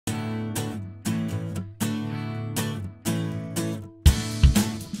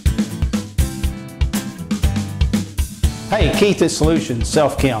Hey, Keith at Solutions,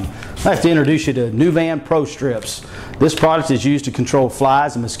 Self-Chem. I'd like to introduce you to Nuvan Prostrips. This product is used to control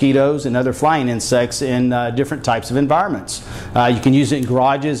flies and mosquitoes and other flying insects in different types of environments. You can use it in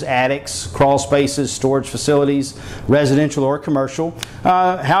garages, attics, crawl spaces, storage facilities, residential or commercial.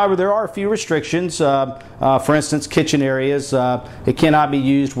 However, there are a few restrictions. For instance, kitchen areas. It cannot be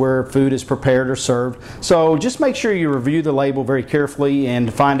used where food is prepared or served. So just make sure you review the label very carefully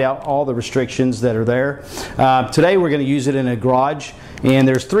and find out all the restrictions that are there. Today we're going to use it in a garage, and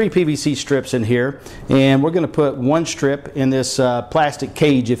there's 3 PVC strips in here, and we're going to put 1 strip in this plastic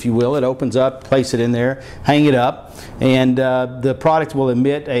cage, if you will. It opens up, place it in there, hang it up, and the product will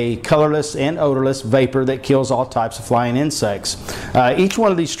emit a colorless and odorless vapor that kills all types of flying insects. Each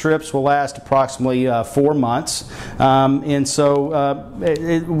one of these strips will last approximately 4 months, and so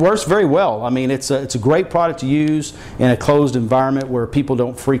it works very well. I mean, it's a great product to use in a closed environment where people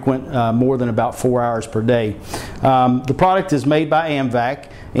don't frequent more than about 4 hours per day. The product is made by AMVAC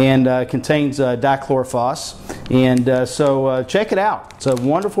and contains Dichlorvos, and so check it out. It's a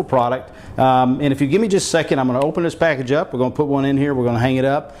wonderful product. And if you give me just a second, I'm going to open this package up. We're going to put one in here. We're going to hang it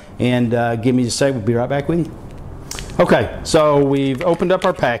up, and give me just a second. We'll be right back with you. Okay, so we've opened up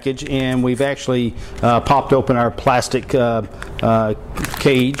our package, and we've actually popped open our plastic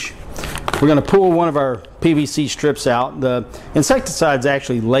cage. We're going to pull one of our PVC strips out. The insecticide's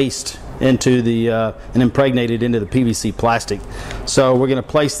actually laced into the and impregnated into the PVC plastic. So we're going to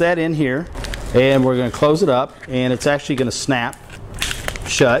place that in here, and we're going to close it up, and it's actually going to snap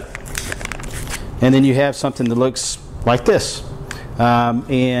shut. And then you have something that looks like this.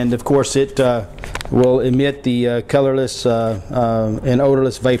 And of course it will emit the colorless and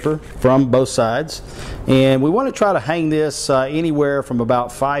odorless vapor from both sides. And we want to try to hang this anywhere from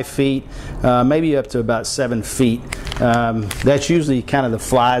about 5 feet, maybe up to about 7 feet. That's usually kind of the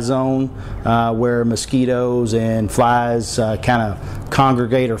fly zone where mosquitoes and flies kind of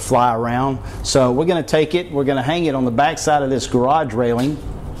congregate or fly around. So we're going to take it, we're going to hang it on the back side of this garage railing,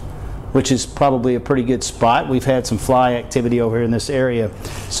 which is probably a pretty good spot. We've had some fly activity over here in this area.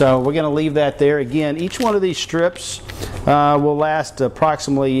 So we're going to leave that there. Again, each one of these strips will last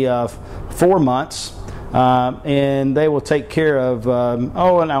approximately 4 months. And they will take care of, and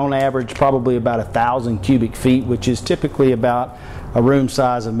on average, probably about 1,000 cubic feet, which is typically about a room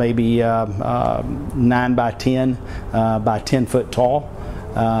size of maybe 9 by 10 by 10 foot tall.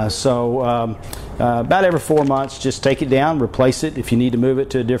 About every 4 months, just take it down, replace it. If you need to move it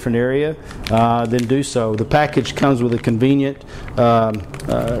to a different area, then do so. The package comes with a convenient,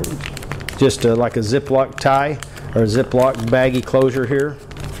 just like a Ziploc tie or a Ziploc baggy closure here.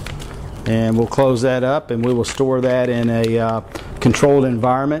 And we'll close that up, and we will store that in a controlled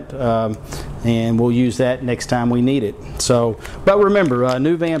environment, and we'll use that next time we need it. So, but remember,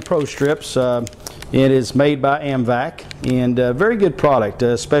 Nuvan Prostrips, it is made by AMVAC, and a very good product,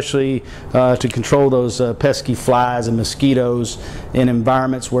 especially to control those pesky flies and mosquitoes in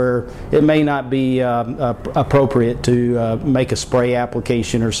environments where it may not be appropriate to make a spray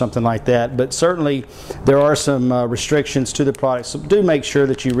application or something like that. But certainly there are some restrictions to the product, so do make sure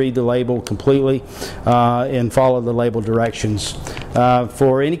that you read the label completely and follow the label directions.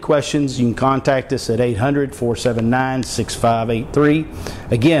 For any questions, you can contact us at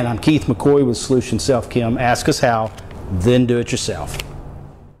 800-479-6583. Again, I'm Keith McCoy with Solutions Self-Chem. Ask us how, then do it yourself.